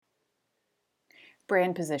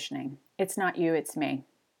Brand positioning. It's not you, it's me.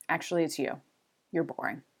 Actually, it's you. You're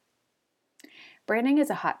boring. Branding is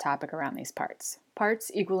a hot topic around these parts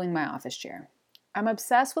equaling my office chair. I'm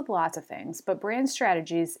obsessed with lots of things, but brand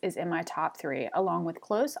strategies is in my top 3, along with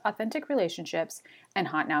close, authentic relationships and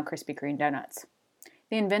Hot Now Krispy Kreme donuts.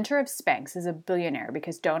 The inventor of Spanx is a billionaire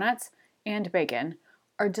because donuts and bacon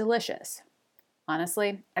are delicious.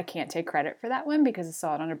 Honestly, I can't take credit for that one because I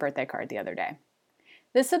saw it on a birthday card the other day.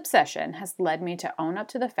 This obsession has led me to own up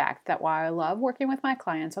to the fact that while I love working with my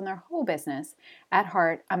clients on their whole business, at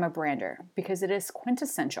heart, I'm a brander because it is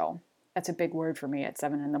quintessential. That's a big word for me at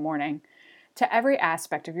 7 in the morning. To every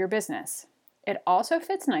aspect of your business. It also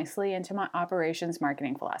fits nicely into my operations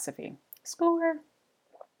marketing philosophy. Score!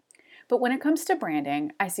 But when it comes to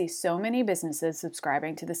branding, I see so many businesses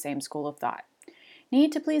subscribing to the same school of thought.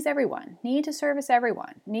 Need to please everyone, need to service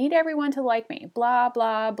everyone, need everyone to like me, blah,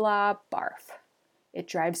 blah, blah, barf. It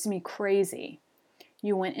drives me crazy.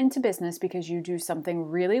 You went into business because you do something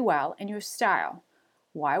really well and you have style.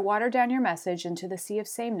 Why water down your message into the sea of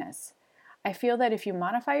sameness? I feel that if you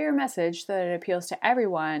modify your message so that it appeals to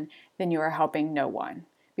everyone, then you are helping no one,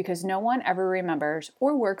 because no one ever remembers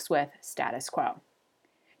or works with status quo.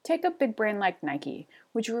 Take a big brand like Nike.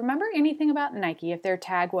 Would you remember anything about Nike if their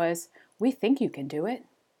tag was, "We think you can do it"?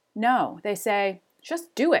 No, they say,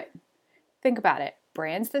 just do it. Think about it.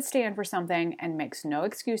 Brands that stand for something and makes no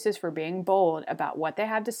excuses for being bold about what they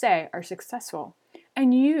have to say are successful.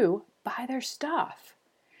 And you buy their stuff.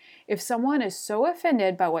 If someone is so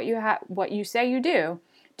offended by what you say you do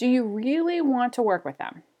you really want to work with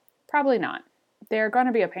them? Probably not. They're going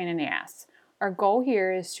to be a pain in the ass. Our goal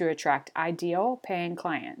here is to attract ideal paying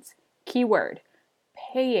clients. Keyword,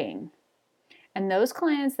 paying. And those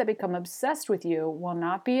clients that become obsessed with you will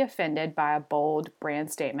not be offended by a bold brand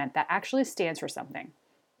statement that actually stands for something.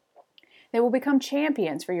 They will become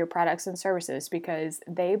champions for your products and services because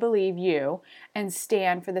they believe you and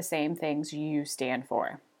stand for the same things you stand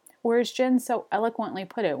for. Or as Jen so eloquently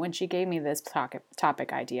put it when she gave me this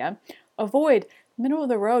topic idea, avoid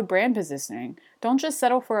middle-of-the-road brand positioning. Don't just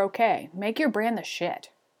settle for okay. Make your brand the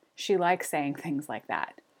shit. She likes saying things like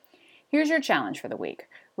that. Here's your challenge for the week.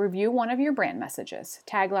 Review one of your brand messages,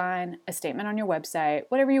 tagline, a statement on your website,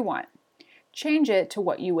 whatever you want. Change it to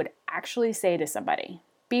what you would actually say to somebody.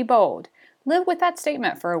 Be bold. Live with that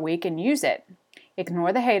statement for a week and use it.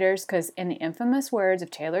 Ignore the haters because in the infamous words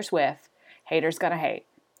of Taylor Swift, haters gonna hate.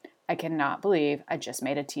 I cannot believe I just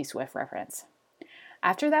made a T Swift reference.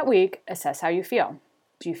 After that week, assess how you feel.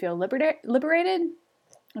 Do you feel liberated?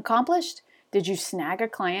 Accomplished? Did you snag a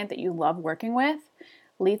client that you love working with?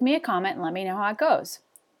 Leave me a comment and let me know how it goes.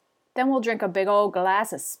 Then we'll drink a big old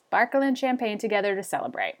glass of sparkling champagne together to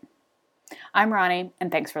celebrate. I'm Ronnie, and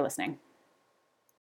thanks for listening.